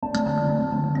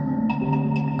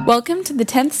Welcome to the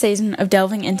 10th season of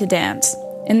Delving into Dance.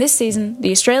 In this season,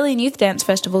 the Australian Youth Dance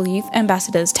Festival Youth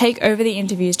Ambassadors take over the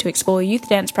interviews to explore youth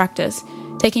dance practice,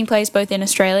 taking place both in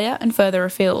Australia and further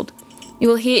afield. You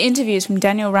will hear interviews from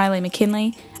Daniel Riley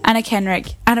McKinley, Anna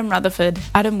Kenrick, Adam Rutherford,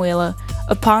 Adam Wheeler,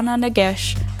 Aparna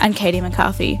Nagesh, and Katie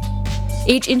McCarthy.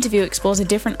 Each interview explores a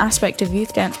different aspect of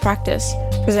youth dance practice,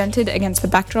 presented against the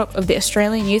backdrop of the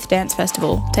Australian Youth Dance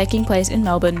Festival taking place in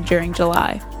Melbourne during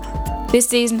July. This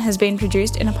season has been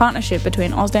produced in a partnership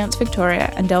between Ausdance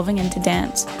Victoria and Delving into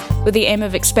Dance, with the aim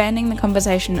of expanding the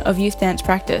conversation of youth dance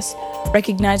practice,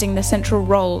 recognising the central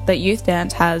role that youth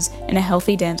dance has in a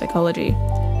healthy dance ecology.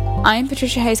 I am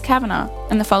Patricia Hayes Kavanagh,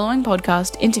 and the following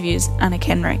podcast interviews Anna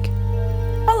Kenrick.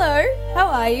 Hello, how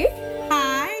are you?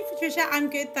 Hi, Patricia. I'm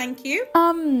good, thank you.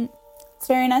 It's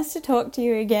very nice to talk to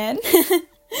you again.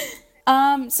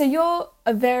 So you're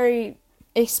a very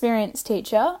experienced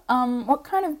teacher. What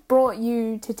kind of brought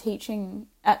you to teaching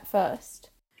at first?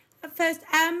 At first,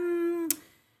 I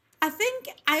think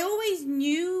I always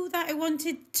knew that I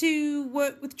wanted to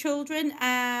work with children.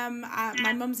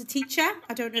 My mum's a teacher.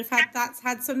 I don't know if that's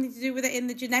had something to do with it in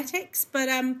the genetics, but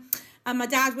and my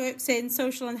dad works in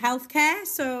social and healthcare,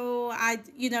 so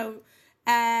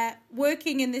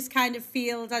working in this kind of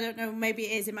field, I don't know, maybe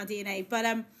it is in my DNA, but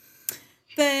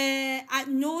at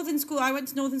Northern School, I went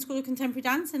to Northern School of Contemporary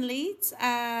Dance in Leeds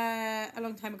a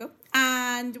long time ago.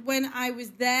 And when I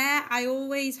was there, I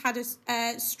always had a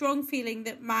strong feeling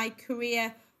that my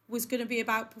career was going to be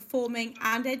about performing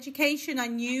and education. I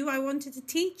knew I wanted to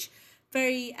teach,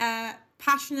 very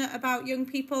passionate about young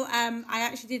people. I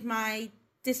actually did my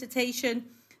dissertation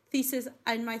thesis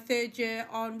in my third year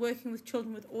on working with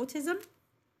children with autism.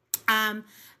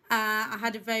 I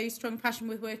had a very strong passion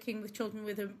with working with children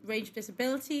with a range of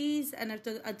disabilities, and I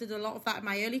did a lot of that in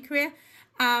my early career.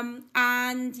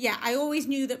 I always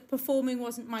knew that performing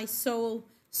wasn't my sole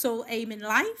aim in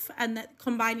life, and that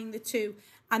combining the two.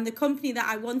 And the company that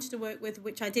I wanted to work with,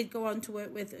 which I did go on to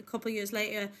work with a couple of years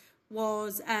later,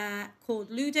 was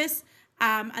called Ludus,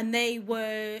 and they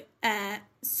were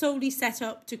solely set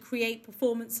up to create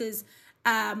performances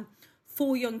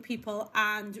for young people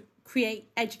and create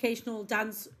educational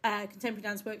dance, contemporary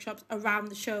dance workshops around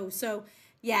the show. So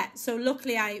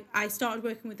luckily I started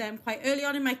working with them quite early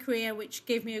on in my career, which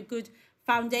gave me a good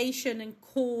foundation and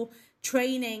core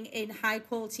training in high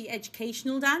quality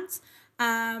educational dance.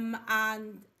 And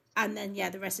then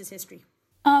the rest is history.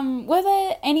 Were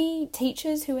there any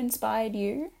teachers who inspired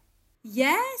you?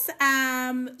 Yes.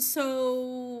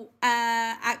 So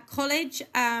at college,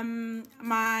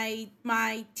 my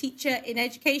teacher in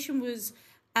education was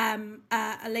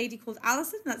a lady called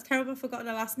Alison. That's terrible, I've forgotten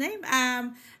her last name.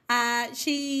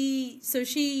 She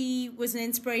was an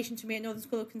inspiration to me at Northern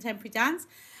School of Contemporary Dance,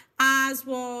 as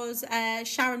was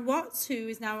Sharon Watts, who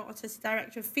is now Artistic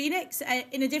Director of Phoenix,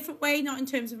 in a different way, not in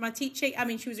terms of my teaching. I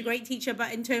mean, she was a great teacher,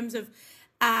 but in terms of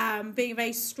being a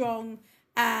very strong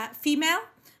female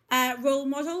role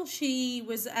model, she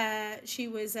was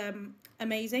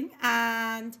amazing.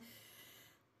 And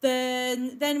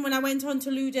then when I went on to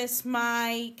Ludus,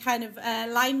 my kind of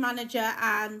line manager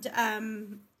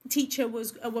and teacher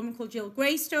was a woman called Jill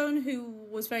Greystone, who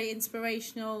was very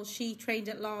inspirational. She trained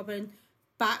at Laban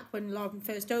back when Laban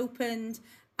first opened,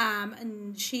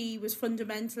 and she was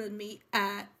fundamental in me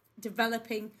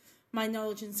developing my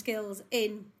knowledge and skills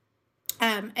in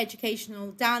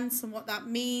educational dance and what that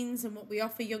means and what we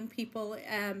offer young people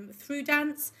through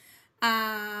dance.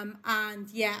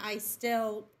 I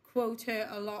still quote her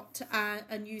a lot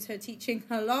and use her teaching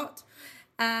a lot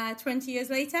 20 years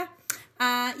later.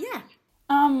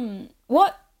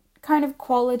 What kind of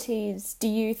qualities do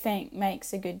you think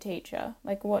makes a good teacher?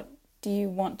 Like, what do you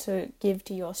want to give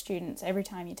to your students every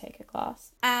time you take a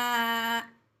class?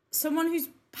 Someone who's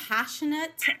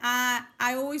passionate.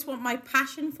 I always want my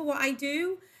passion for what I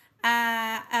do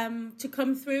to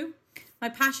come through. My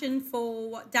passion for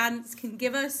what dance can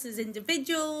give us as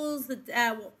individuals,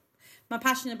 my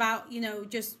passion about,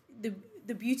 just the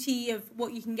beauty of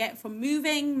what you can get from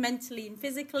moving mentally and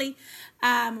physically,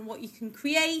 and what you can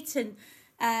create and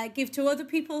give to other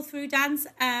people through dance.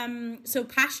 So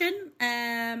passion,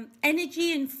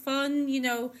 energy and fun,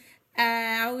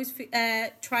 I always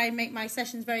try and make my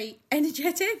sessions very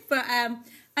energetic, but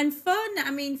and fun.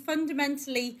 I mean,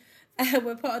 fundamentally,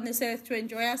 we're put on this earth to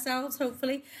enjoy ourselves,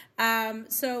 hopefully.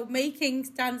 So making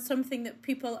dance something that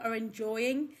people are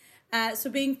enjoying. So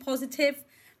being positive,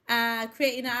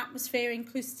 creating an atmosphere,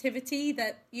 inclusivity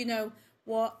that, I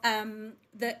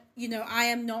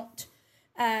am not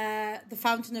the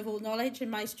fountain of all knowledge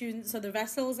and my students are the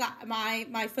vessels.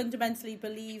 I fundamentally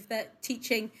believe that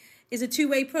teaching is a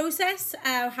two-way process.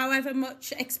 However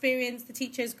much experience the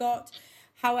teacher's got,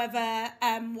 however,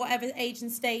 whatever age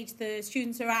and stage the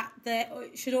students are at, there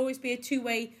should always be a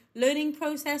two-way learning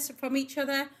process from each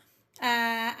other,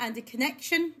 and a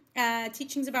connection.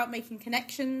 Teaching's about making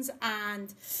connections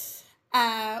and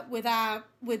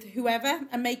with whoever,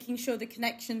 and making sure the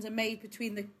connections are made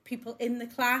between the people in the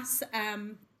class.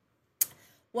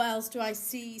 What else do I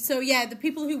see? So yeah, the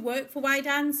people who work for Y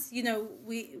Dance,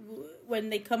 when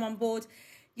they come on board,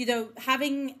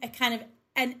 having a kind of,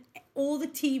 and all the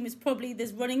team is probably,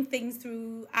 there's running things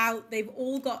throughout. They've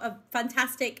all got a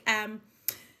fantastic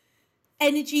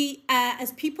energy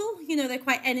as people. They're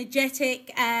quite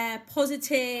energetic,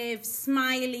 positive,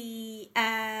 smiley,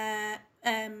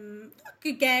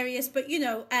 gregarious, but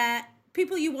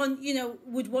people you want,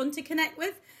 would want to connect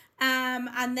with,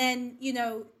 and then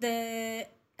the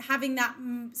having that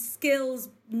skills,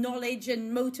 knowledge,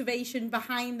 and motivation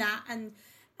behind that, and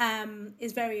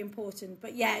is very important.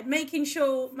 But yeah, making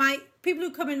sure my people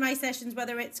who come in my sessions,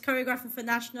 whether it's choreographing for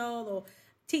national or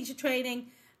teacher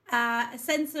training, a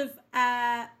sense of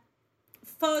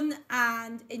fun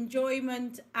and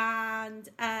enjoyment and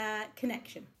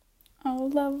connection.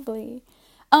 Oh, lovely.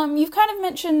 You've kind of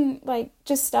mentioned,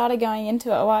 just started going into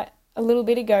it a little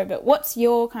bit ago, but what's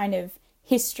your kind of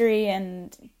history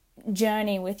and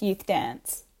journey with youth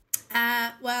dance?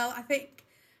 Well, I think,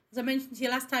 as I mentioned to you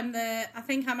last time, I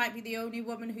think I might be the only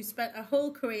woman who spent a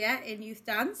whole career in youth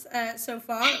dance so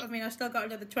far. I mean, I've still got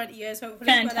another 20 years,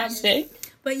 hopefully. Fantastic.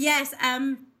 But yes,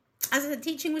 as I said,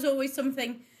 teaching was always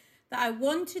something that I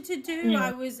wanted to do.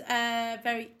 I was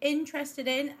very interested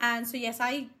in. And so, yes,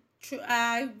 I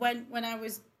went when I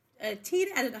was a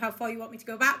teenager. I don't know how far you want me to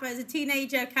go back, but as a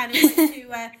teenager, kind of went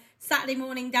to Saturday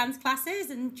morning dance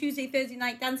classes and Tuesday, Thursday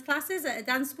night dance classes at a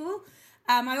dance school.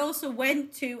 I also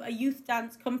went to a youth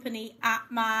dance company at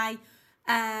my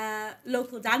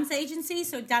local dance agency,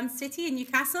 so Dance City in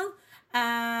Newcastle.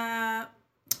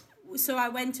 So I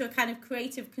went to a kind of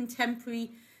creative contemporary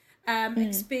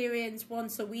experience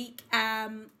once a week,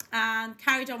 and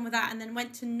carried on with that, and then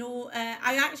went to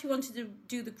I actually wanted to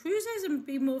do the cruises and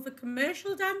be more of a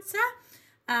commercial dancer.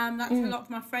 That's a lot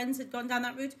of my friends had gone down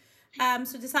that route.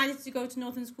 So decided to go to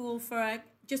Northern School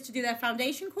just to do their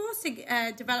foundation course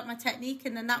to develop my technique,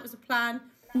 and then that was the plan.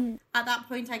 At that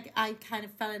point, I kind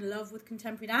of fell in love with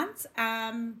contemporary dance,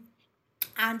 and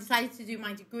decided to do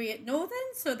my degree at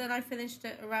Northern. So then I finished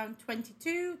at around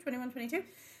 22.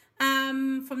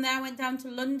 From there, I went down to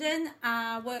London,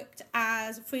 worked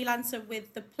as a freelancer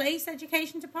with the Place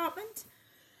Education Department,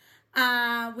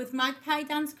 with Magpie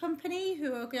Dance Company,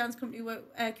 who are a dance company,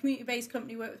 community-based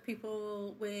company, work with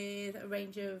people with a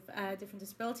range of different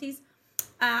disabilities.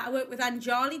 I work with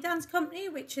Anjali Dance Company,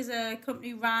 which is a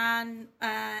company ran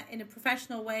in a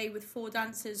professional way with 4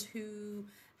 dancers who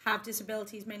have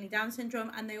disabilities, mainly Down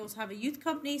syndrome, and they also have a youth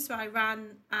company. So I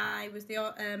was the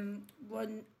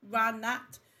one ran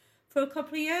that for a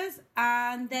couple of years,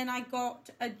 and then I got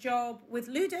a job with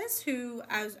Ludus, who,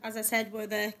 as I said, were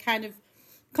the kind of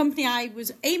company I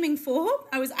was aiming for.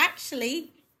 I was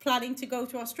actually planning to go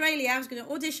to Australia. I was going to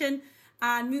audition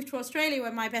and move to Australia,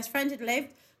 where my best friend had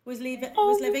lived, was living.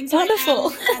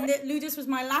 Wonderful. And Ludus was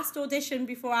my last audition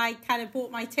before I kind of bought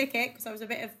my ticket, because I was a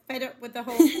bit fed up with the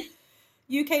whole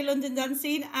UK London dance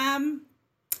scene, and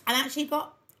actually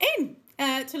got in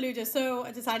to Ludus. So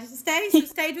I decided to stay. So I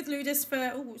stayed with Ludus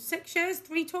for 6 years,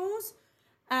 3 tours.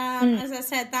 As I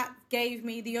said, that gave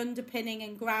me the underpinning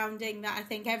and grounding that I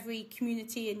think every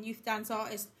community and youth dance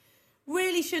artist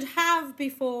really should have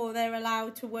before they're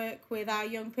allowed to work with our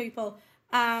young people.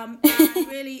 And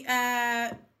really,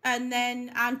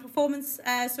 and performance,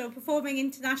 so performing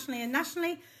internationally and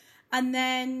nationally. And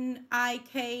then I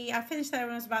finished there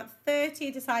when I was about 30,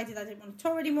 decided I didn't want to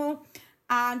tour anymore.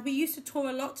 And we used to tour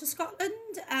a lot to Scotland,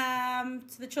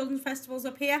 to the children's festivals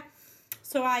up here.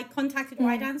 So I contacted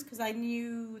Y Dance because I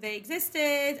knew they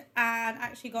existed, and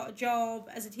actually got a job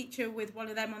as a teacher with one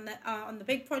of them on the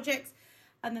big projects.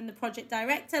 And then the project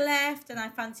director left, and I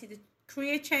fancied a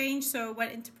career change, so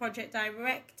went into project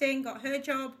directing, got her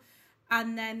job.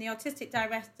 And then the artistic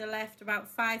director left about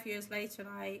 5 years later,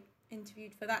 and I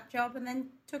interviewed for that job and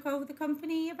then took over the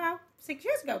company about 6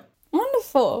 years ago.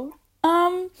 Wonderful.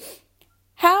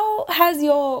 How has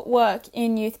your work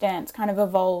in youth dance kind of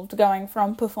evolved, going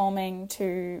from performing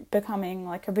to becoming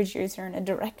like a producer and a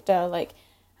director? Like,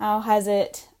 how has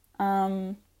it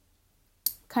kind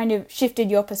of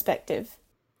shifted your perspective?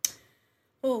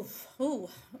 Right.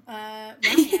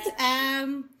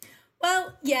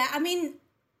 Well, yeah, I mean,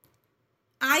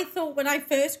 I thought when I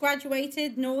first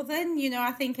graduated Northern,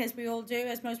 I think as we all do,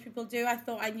 as most people do, I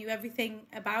thought I knew everything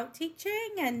about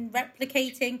teaching and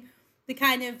replicating the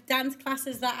kind of dance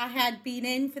classes that I had been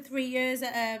in for 3 years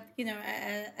at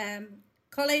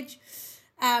college.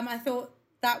 I thought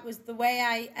that was the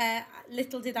way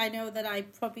little did I know that I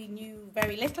probably knew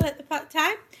very little at the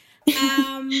time.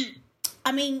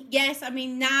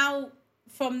 Now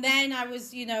from then I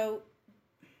was,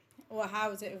 how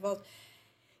has it evolved?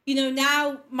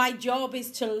 Now my job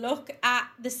is to look at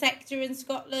the sector in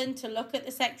Scotland, to look at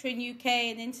the sector in UK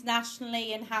and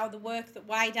internationally, and how the work that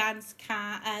Y-Dance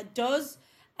does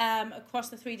across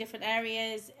the 3 different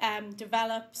areas,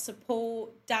 develop, support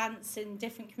dance in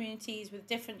different communities with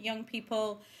different young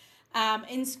people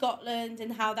in Scotland,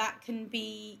 and how that can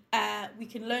be, we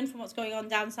can learn from what's going on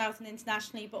down south and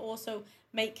internationally, but also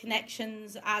make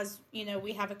connections as,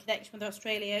 we have a connection with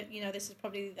Australia. This is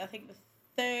probably, I think, the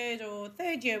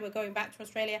third year we're going back to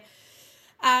Australia.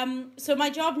 So my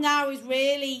job now is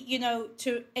really,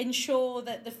 to ensure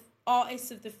that the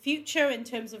artists of the future, in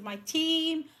terms of my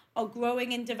team, are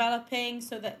growing and developing,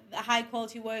 so that the high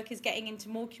quality work is getting into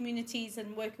more communities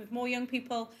and working with more young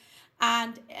people,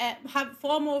 and have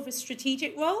far more of a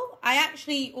strategic role. I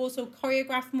actually also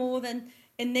choreograph more than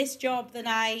in this job than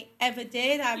I ever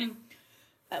did.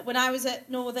 When I was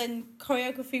at Northern,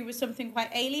 choreography was something quite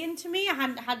alien to me. I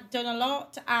hadn't done a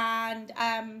lot, and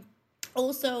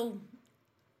also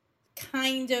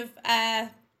kind of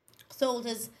sold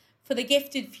as for the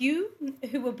gifted few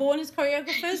who were born as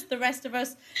choreographers. The rest of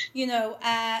us,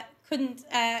 couldn't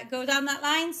go down that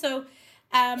line. So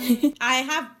I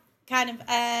have kind of,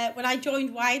 when I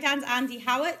joined Y-Dance, Andy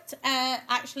Howitt,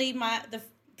 actually the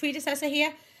predecessor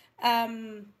here,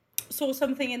 saw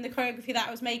something in the choreography that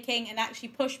I was making and actually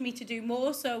pushed me to do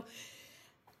more. So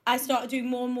I started doing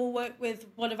more and more work with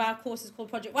one of our courses called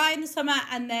Project Y in the summer,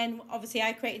 and then obviously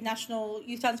I created National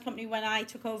Youth Dance Company when I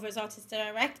took over as artist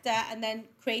director, and then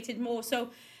created more. So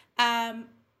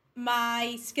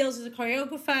my skills as a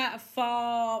choreographer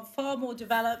are far more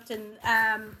developed and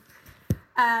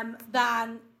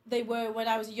than they were when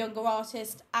I was a younger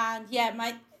artist. And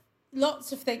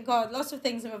lots of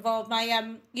things have evolved. My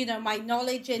my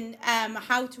knowledge in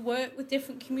how to work with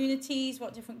different communities,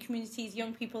 what different communities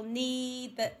young people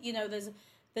need, that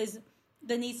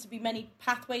there needs to be many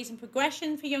pathways and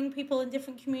progression for young people in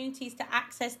different communities to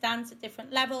access dance at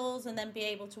different levels, and then be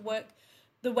able to work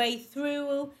the way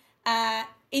through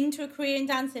into a career in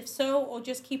dance, if so, or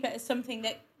just keep it as something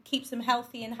that keeps them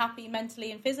healthy and happy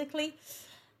mentally and physically.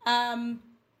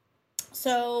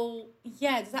 So,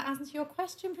 does that answer your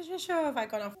question, Patricia, or have I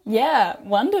gone off? Yeah,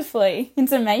 wonderfully.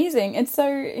 It's amazing. It's so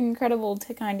incredible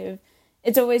to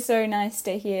it's always so nice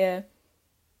to hear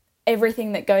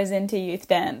everything that goes into youth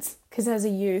dance, because as a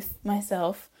youth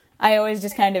myself, I always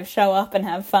just kind of show up and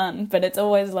have fun, but it's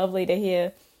always lovely to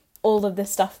hear all of the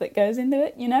stuff that goes into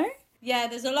it, Yeah,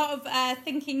 there's a lot of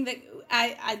thinking that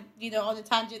I on a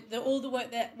tangent, all the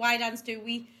work that Y-Dance do,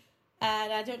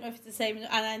 and I don't know if it's the same, and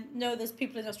I know there's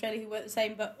people in Australia who work the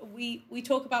same, but we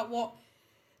talk about what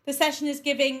the session is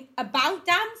giving about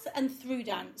dance and through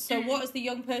dance. So what is the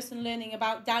young person learning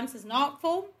about dance as an art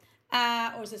form,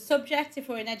 or as a subject if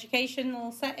we're in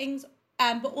educational settings,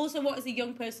 but also what is the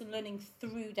young person learning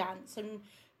through dance. And,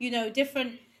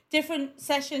 different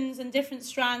sessions and different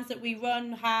strands that we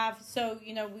run have. So,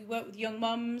 we work with young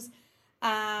mums,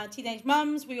 teenage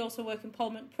mums. We also work in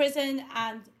Parliament Prison,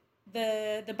 and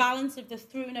the balance of the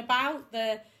through and about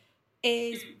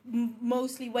is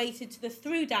mostly weighted to the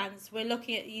through dance. We're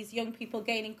looking at these young people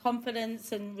gaining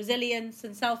confidence and resilience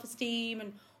and self-esteem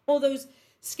and all those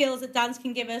skills that dance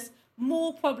can give us,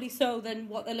 more probably so than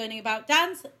what they're learning about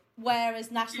dance.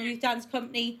 Whereas National Youth Dance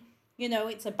Company,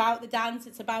 it's about the dance,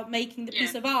 it's about making the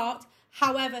piece of art.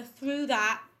 However, through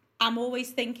that, I'm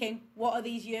always thinking, what are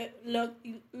these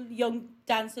young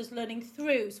dancers learning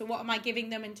through? So what am I giving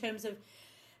them in terms of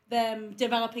them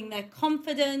developing their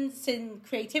confidence in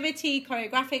creativity,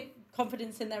 choreographic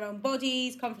confidence in their own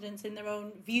bodies, confidence in their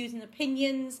own views and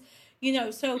opinions,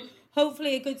 so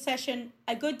hopefully a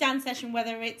good dance session,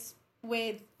 whether it's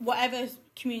with whatever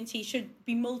community, should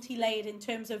be multi-layered in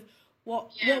terms of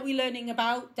what we're learning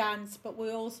about dance, but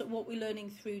we're also what we're learning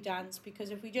through dance.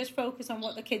 Because if we just focus on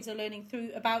what the kids are learning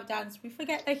through about dance, we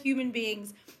forget they're human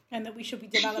beings, and that we should be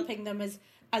developing them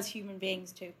as human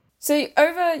beings too. So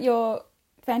over your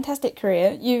fantastic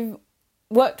career, you've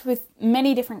worked with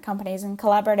many different companies and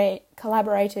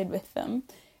collaborated with them.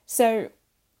 So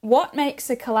what makes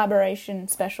a collaboration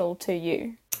special to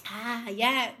you?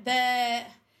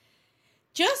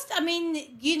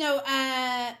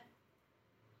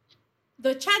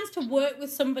 The chance to work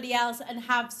with somebody else and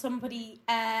have somebody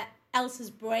else's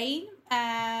brain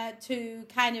to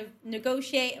kind of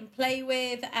negotiate and play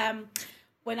with.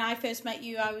 When I first met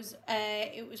you,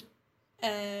 it was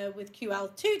with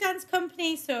QL2 Dance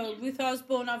Company. So Ruth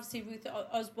Osborne, obviously Ruth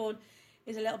Osborne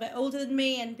is a little bit older than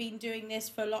me and been doing this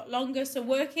for a lot longer. So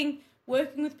working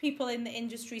with people in the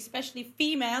industry, especially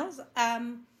females,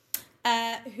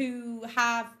 who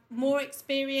have more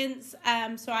experience,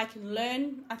 so I can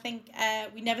learn. I think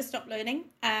we never stop learning.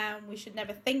 We should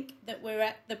never think that we're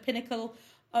at the pinnacle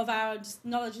of our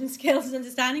knowledge and skills and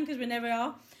understanding, because we never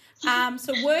are.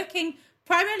 So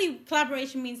primarily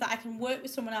collaboration means that I can work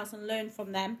with someone else and learn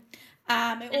from them.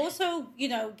 It also,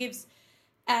 gives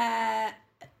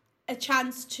a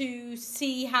chance to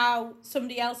see how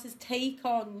somebody else's take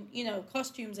on,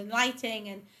 costumes and lighting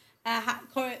and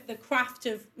the craft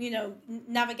of,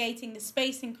 navigating the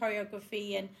space in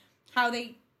choreography, and how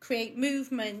they create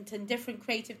movement and different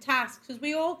creative tasks. Because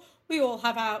we all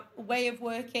have our way of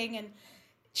working, and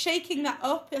shaking that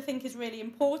up, I think, is really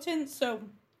important. So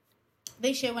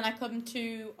this year when I come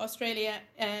to Australia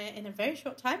in a very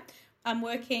short time, I'm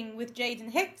working with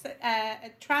Jaden Hicks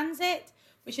at Transit,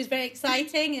 which is very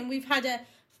exciting. And we've had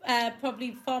a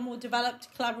probably far more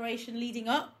developed collaboration leading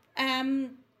up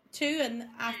too. And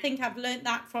I think I've learned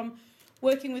that from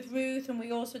working with Ruth. And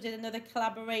we also did another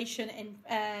collaboration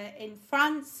in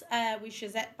France with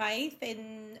Josette Baith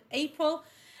in April.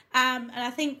 And I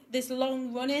think this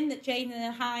long run-in that Jaden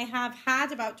and I have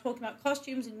had about talking about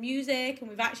costumes and music, and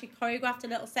we've actually choreographed a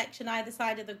little section either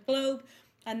side of the globe,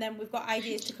 and then we've got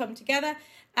ideas to come together,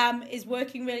 is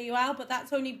working really well. But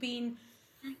that's only been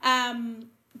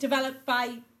developed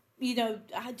by,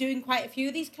 doing quite a few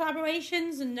of these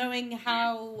collaborations and knowing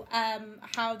how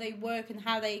they work and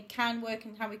how they can work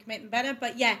and how we can make them better.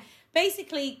 But yeah,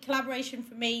 basically collaboration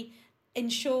for me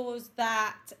ensures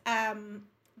that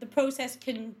the process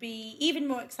can be even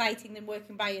more exciting than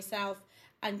working by yourself,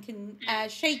 and can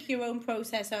shake your own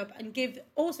process up, and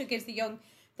also gives the young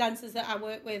dancers that I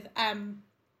work with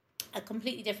a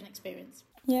completely different experience.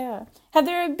 Yeah. Have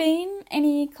there been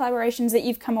any collaborations that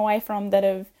you've come away from that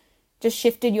have just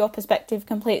shifted your perspective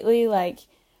completely? Like,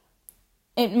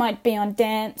 it might be on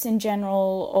dance in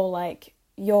general, or like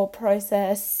your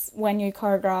process when you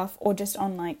choreograph, or just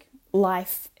on like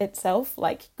life itself,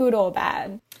 like good or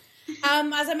bad?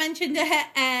 As I mentioned,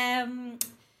 in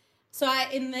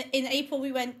April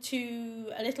we went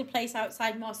to a little place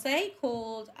outside Marseille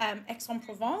called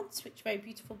Aix-en-Provence, which is a very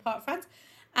beautiful part of France,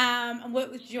 and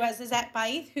worked with Josette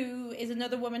Baith, who is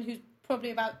another woman who's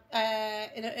probably about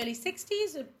in her early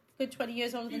 60s, a good 20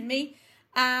 years older than me.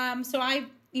 So I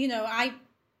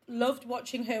loved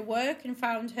watching her work and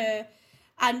found her,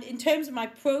 and in terms of my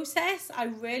process, I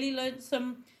really learned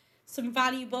some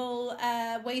valuable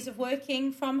ways of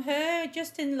working from her,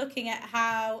 just in looking at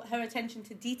how her attention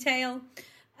to detail.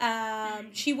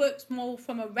 She works more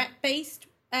from a rep-based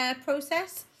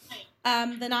process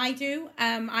than I do.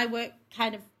 I work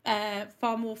kind of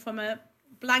far more from a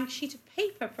blank sheet of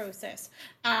paper process,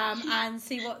 and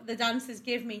see what the dancers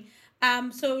give me.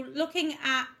 So looking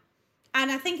at,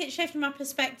 and I think it shifted my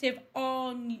perspective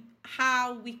on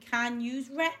how we can use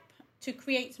rep to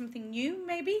create something new,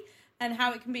 maybe, and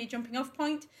how it can be a jumping off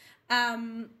point.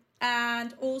 And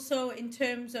also in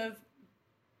terms of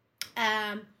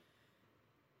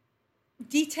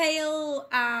detail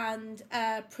and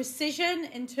precision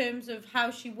in terms of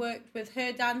how she worked with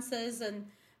her dancers, and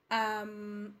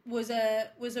was a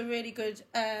really good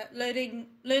learning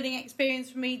experience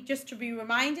for me, just to be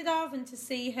reminded of and to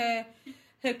see her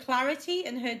clarity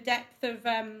and her depth of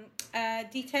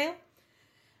detail.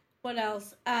 What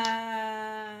else?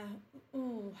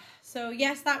 So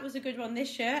yes, that was a good one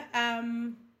this year.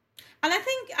 And I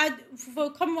think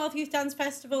for Commonwealth Youth Dance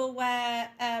Festival, where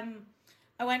I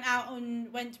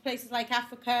went to places like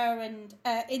Africa and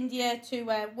India to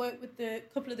work with the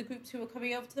couple of the groups who were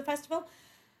coming over to the festival.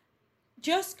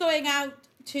 Just going out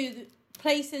to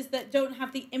places that don't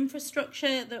have the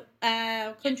infrastructure that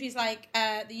countries like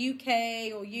the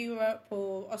UK or Europe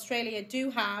or Australia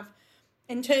do have,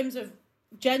 in terms of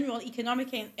general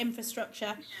economic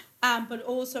infrastructure, but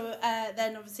also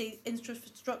then obviously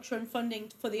infrastructure and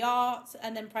funding for the arts,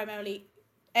 and then primarily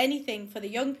anything for the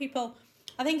young people.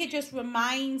 I think it just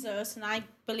reminds us, and I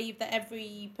believe that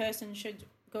every person should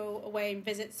go away and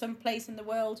visit some place in the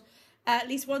world at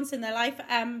least once in their life,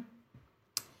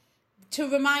 to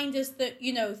remind us that,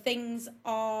 things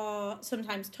are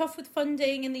sometimes tough with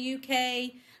funding in the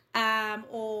UK,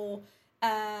 or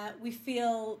we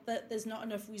feel that there's not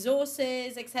enough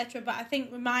resources, etc. But I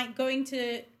think going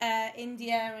to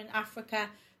India and Africa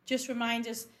just remind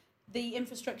us the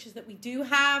infrastructures that we do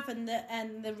have, and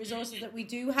the resources that we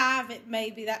do have. It may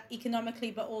be that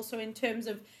economically, but also in terms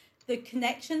of the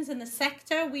connections in the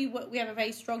sector. We have a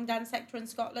very strong dance sector in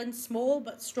Scotland, small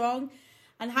but strong.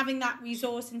 and having that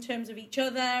resource in terms of each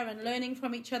other and learning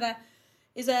from each other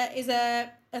is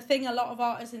a thing a lot of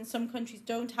artists in some countries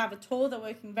don't have at all. They're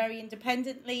working very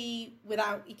independently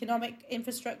without economic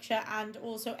infrastructure and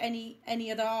also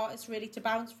any other artists really to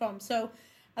bounce from. So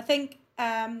I think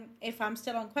if I'm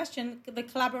still on question, the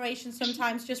collaboration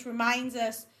sometimes just reminds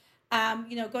us,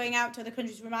 going out to other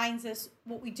countries reminds us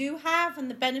what we do have and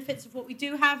the benefits of what we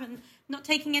do have, and not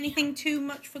taking anything too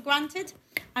much for granted,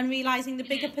 and realising the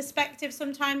bigger perspective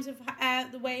sometimes of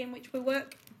the way in which we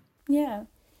work. Yeah.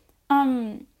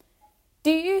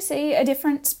 Do you see a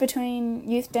difference between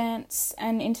youth dance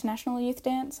and international youth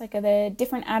dance? Like, are there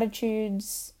different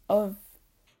attitudes of...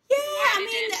 Yeah, I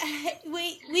mean,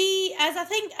 we as I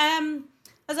think,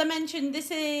 as I mentioned,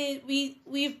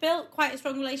 we've built quite a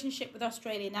strong relationship with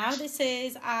Australia now. This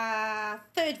is our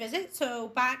third visit. So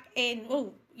back in,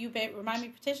 you better remind me,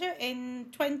 Patricia,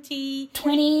 in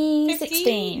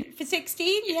 2016. For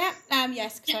 16, yeah.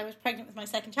 Yes, because I was pregnant with my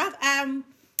second child.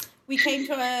 We came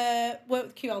to work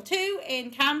with QL2 in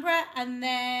Canberra, and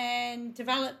then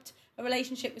developed a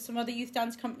relationship with some other youth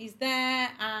dance companies there,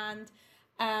 and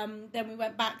then we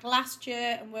went back last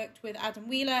year and worked with Adam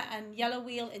Wheeler and Yellow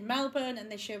Wheel in Melbourne, and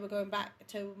this year we're going back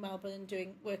to Melbourne and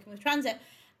working with Transit.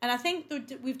 And I think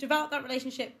we've developed that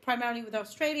relationship primarily with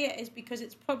Australia is because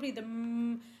it's probably the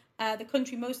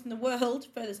country most in the world,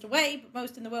 furthest away, but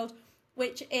most in the world,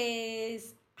 which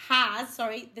has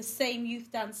the same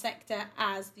youth dance sector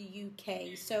as the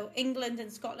UK. So England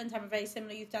and Scotland have a very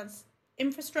similar youth dance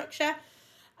infrastructure,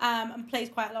 and plays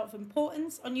quite a lot of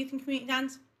importance on youth and community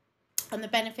dance and the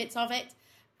benefits of it,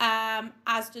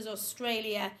 as does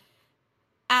Australia.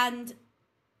 And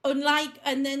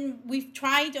then we've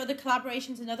tried other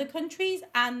collaborations in other countries,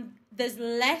 and there's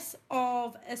less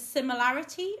of a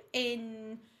similarity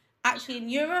in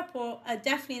Europe, or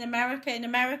definitely in America. In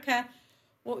America,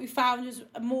 what we found was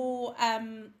a more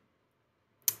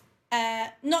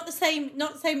not the same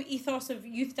ethos of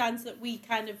youth dance that we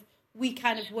kind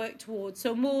of work towards.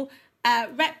 So more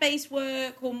rep-based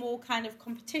work, or more kind of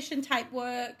competition type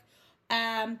work.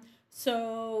 And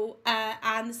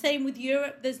the same with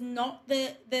Europe. There's not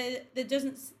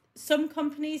some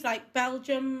companies like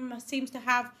Belgium seems to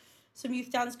have some youth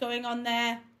dance going on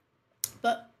there,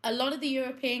 but a lot of the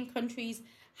European countries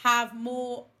have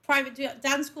more private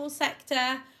dance school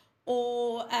sector,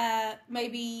 or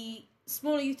maybe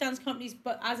smaller youth dance companies,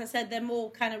 but as I said, they're more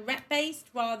kind of rep-based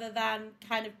rather than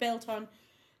kind of built on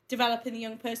developing the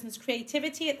young person's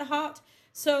creativity at the heart.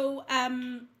 So,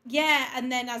 and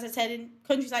then as I said, in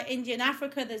countries like India and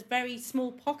Africa, there's very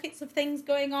small pockets of things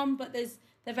going on, but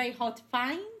they're very hard to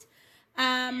find.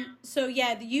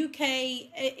 The UK,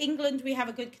 England, we have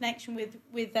a good connection with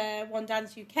One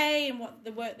Dance UK and what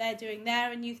the work they're doing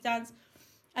there in youth dance.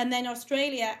 And then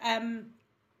Australia,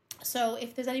 so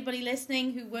if there's anybody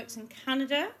listening who works in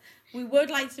Canada, we would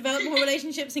like to develop more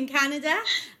relationships in Canada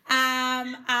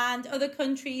and other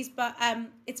countries, but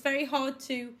it's very hard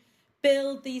to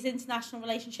build these international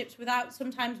relationships without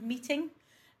sometimes meeting.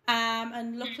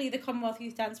 And luckily the Commonwealth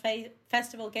Youth Dance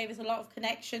Festival gave us a lot of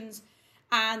connections,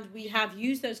 and we have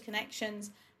used those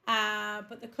connections.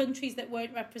 But the countries that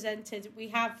weren't represented, we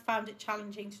have found it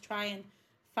challenging to try and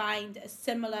find a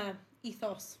similar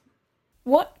ethos.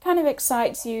 What kind of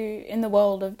excites you in the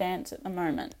world of dance at the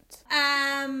moment?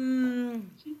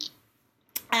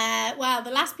 Well,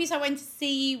 the last piece I went to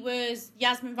see was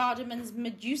Yasmin Vardaman's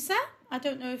Medusa. I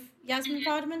don't know if Yasmin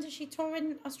Vardaman, does she tour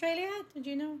in Australia? Did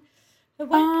you know her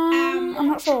work? I'm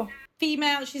not sure.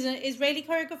 Female, she's an Israeli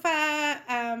choreographer,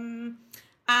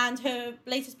 and her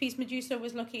latest piece, Medusa,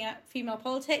 was looking at female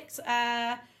politics,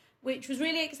 which was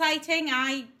really exciting.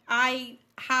 I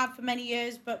have for many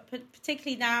years, but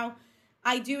particularly now,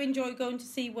 I do enjoy going to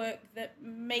see work that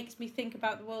makes me think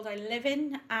about the world I live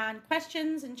in, and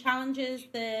questions and challenges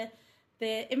the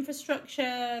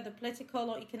infrastructure, the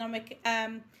political or economic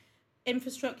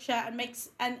infrastructure,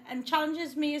 and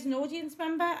challenges me as an audience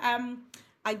member.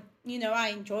 I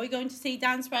enjoy going to see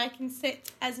dance where I can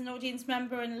sit as an audience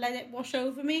member and let it wash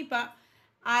over me, but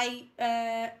I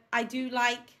do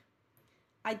like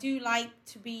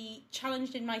to be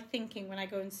challenged in my thinking when I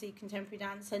go and see contemporary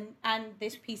dance, and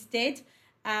this piece did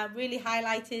really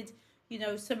highlighted,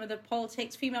 some of the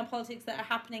female politics that are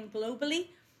happening globally,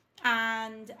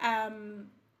 and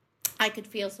I could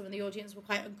feel some of the audience were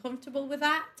quite uncomfortable with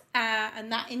that,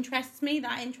 and that interests me.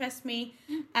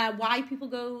 Why people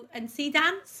go and see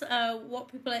dance,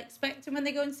 what people are expecting when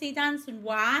they go and see dance, and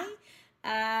why.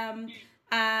 And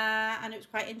it was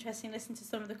quite interesting to listen to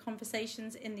some of the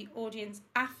conversations in the audience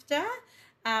after.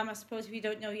 I suppose if you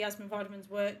don't know Yasmin Vardaman's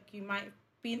work, you might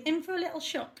been in for a little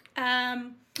shock.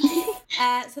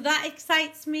 So that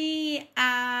excites me,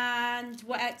 and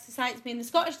what excites me in the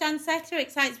Scottish dance sector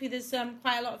excites me. There's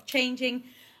quite a lot of changing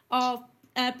of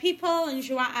people, and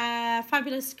a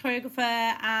fabulous choreographer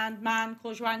and man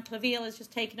called Joanne Claville has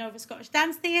just taken over Scottish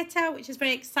Dance Theatre, which is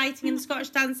very exciting in the Scottish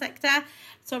dance sector.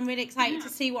 So I'm really excited to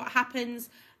see what happens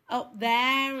up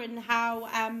there and how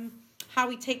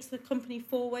he takes the company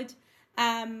forward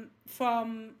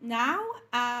from now.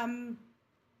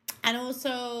 And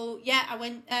also, I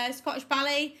went Scottish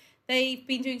Ballet. They've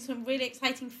been doing some really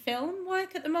exciting film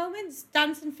work at the moment.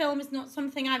 Dance and film is not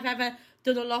something I've ever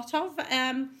done a lot of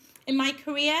in my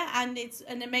career, and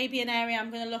it may be an area I'm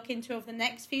going to look into over the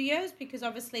next few years, because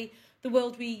obviously the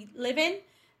world we live in,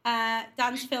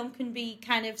 dance film can be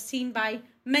kind of seen by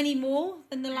many more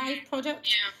than the live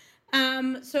product.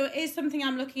 So it is something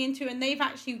I'm looking into, and they've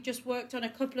actually just worked on a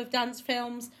couple of dance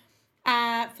films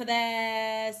for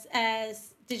their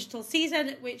digital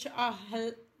season, which are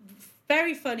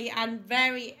very funny and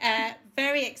very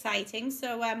exciting.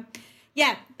 So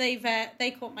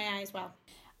they caught my eye as well.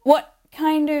 What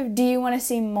kind of do you want to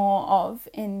see more of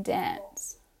in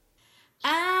dance?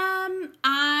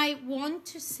 I want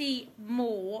to see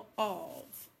more of.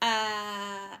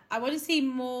 I want to see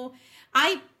more.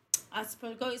 I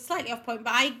suppose go slightly off point,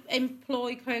 but I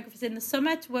employ choreographers in the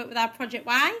summer to work with our Project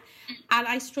Y, and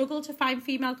I struggle to find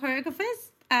female choreographers.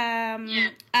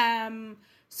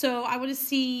 So I want to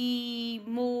see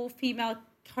more female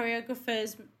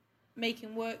choreographers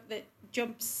making work that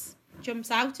jumps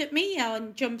out at me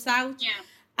and jumps out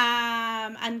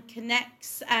and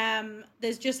connects.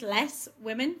 There's just less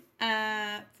women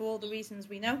for all the reasons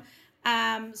we know.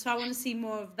 So I want to see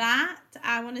more of that.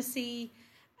 I want to see.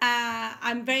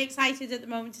 I'm very excited at the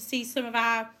moment to see some of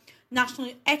our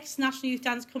ex-National Youth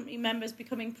Dance Company members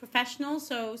becoming professionals.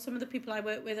 So some of the people I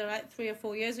worked with are like 3 or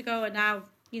 4 years ago are now,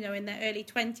 in their early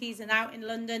 20s and out in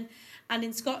London and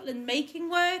in Scotland making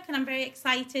work. And I'm very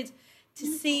excited to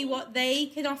see what they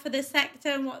can offer the sector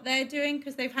and what they're doing,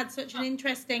 because they've had such an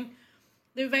interesting,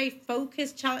 they're very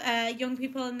focused young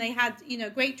people, and they had,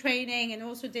 great training, and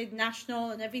also did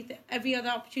national and every other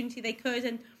opportunity they could.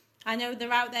 And I know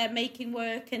they're out there making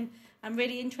work, and I'm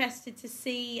really interested to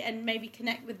see and maybe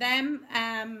connect with them.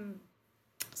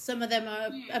 Some of them are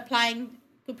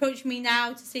approaching me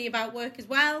now to see about work as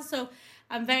well. So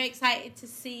I'm very excited to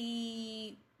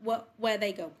see where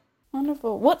they go.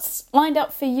 Wonderful. What's lined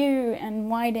up for you and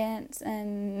Y Dance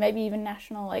and maybe even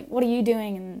national? Like, what are you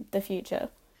doing in the future?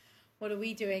 What are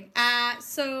we doing?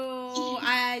 So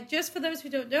just for those who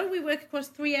don't know, we work across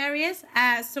 3 areas.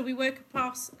 So we work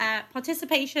across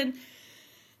participation,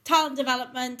 talent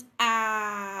development,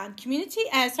 and community.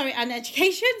 And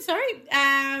education.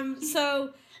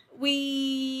 So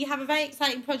we have a very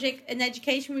exciting project in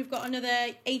education. We've got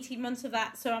another 18 months of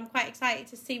that. So I'm quite excited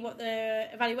to see what the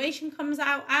evaluation comes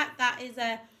out at. That is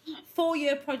a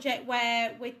 4-year project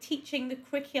where we're teaching the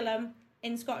curriculum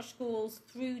in Scottish schools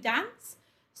through dance.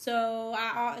 So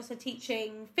our artists are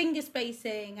teaching finger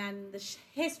spacing and the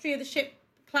history of the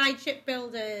Clyde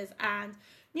shipbuilders and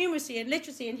numeracy and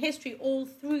literacy and history all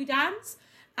through dance.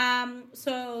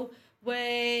 So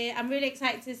I'm really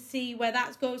excited to see where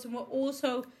that goes, and we're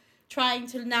also trying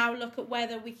to now look at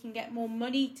whether we can get more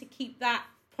money to keep that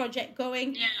project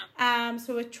going.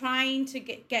 So we're trying to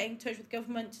get in touch with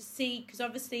government to see, because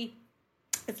obviously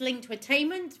it's linked to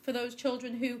attainment for those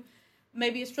children who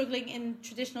maybe are struggling in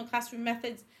traditional classroom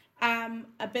methods,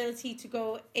 ability to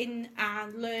go in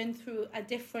and learn through a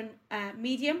different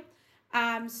medium.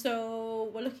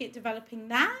 So we're looking at developing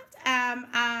that,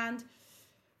 and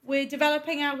we're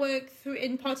developing our work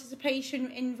in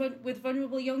participation with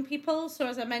vulnerable young people. So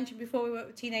as I mentioned before, we work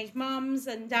with teenage mums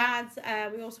and dads.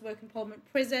 We also work in Parliament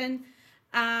Prison,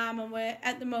 and we're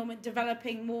at the moment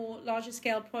developing more larger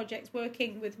scale projects,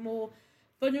 working with more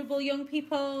vulnerable young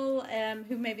people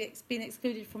who maybe been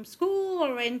excluded from school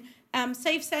or in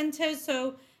safe centres.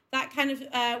 So that kind of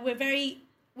we're very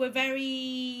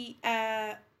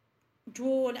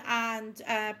drawn and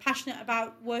passionate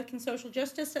about work in social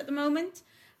justice at the moment,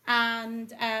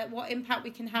 and what impact we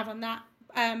can have on that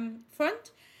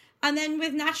front. And then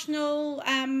with national,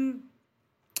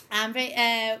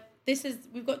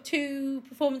 we've got 2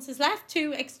 performances left,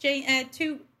 2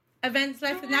 events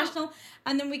left with national,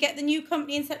 and then we get the new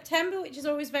company in September, which is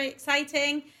always very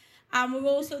exciting. And we're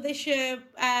also this year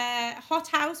Hot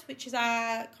House, which is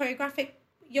our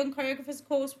young choreographers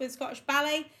course with Scottish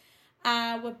Ballet.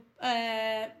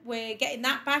 We're getting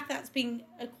that back. That's been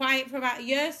quiet for about a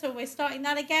year, so we're starting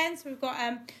that again. So we've got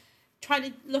trying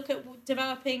to look at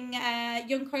developing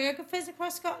young choreographers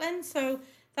across Scotland. So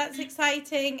that's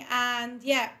exciting. And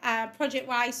Project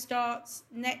Y starts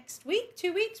next week,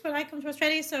 2 weeks when I come to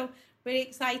Australia. So really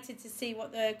excited to see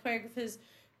what the choreographers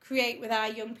create with our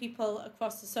young people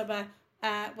across the summer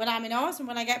when I'm in Oz and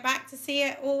when I get back to see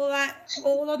it all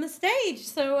on the stage.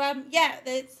 So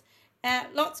there's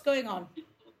lots going on.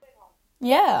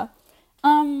 Yeah.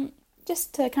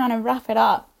 Just to kind of wrap it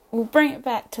up, we'll bring it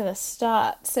back to the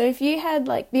start. So if you had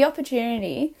the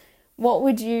opportunity, what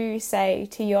would you say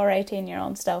to your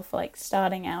 18-year-old self,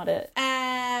 starting out at?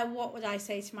 What would I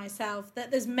say to myself?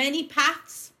 That there's many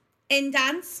paths in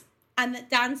dance, and that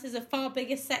dance is a far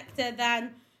bigger sector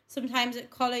than sometimes at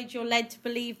college you're led to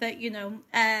believe that,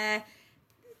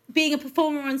 being a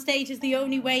performer on stage is the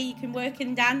only way you can work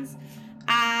in dance,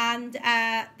 and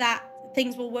that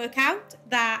things will work out,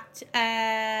 that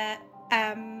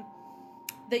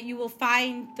you will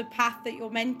find the path that you're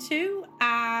meant to,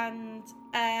 and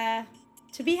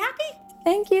to be happy.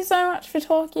 Thank you so much for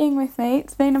talking with me.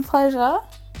 It's been a pleasure.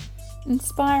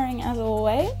 Inspiring as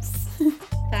always.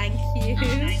 Thank you.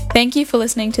 Thank you for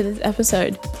listening to this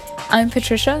episode. I'm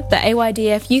Patricia, the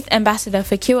AYDF Youth Ambassador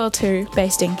for QL2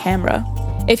 based in Canberra.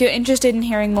 If you're interested in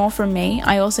hearing more from me,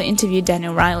 I also interviewed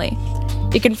Daniel Riley.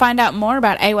 You can find out more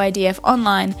about AYDF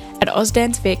online at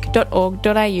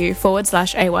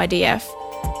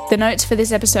ausdancevic.org.au/AYDF. The notes for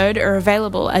this episode are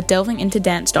available at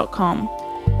delvingintodance.com.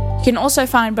 You can also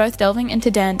find both Delving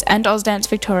Into Dance and Ausdance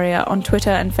Victoria on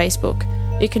Twitter and Facebook.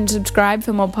 You can subscribe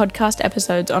for more podcast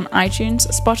episodes on iTunes,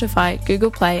 Spotify,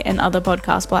 Google Play, and other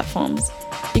podcast platforms.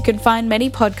 You can find many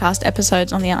podcast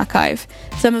episodes on the archive.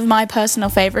 Some of my personal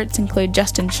favourites include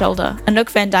Justin Shoulder,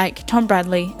 Anouk van Dyke, Tom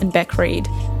Bradley, and Beck Reed.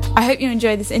 I hope you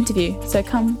enjoyed this interview, so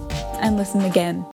come and listen again.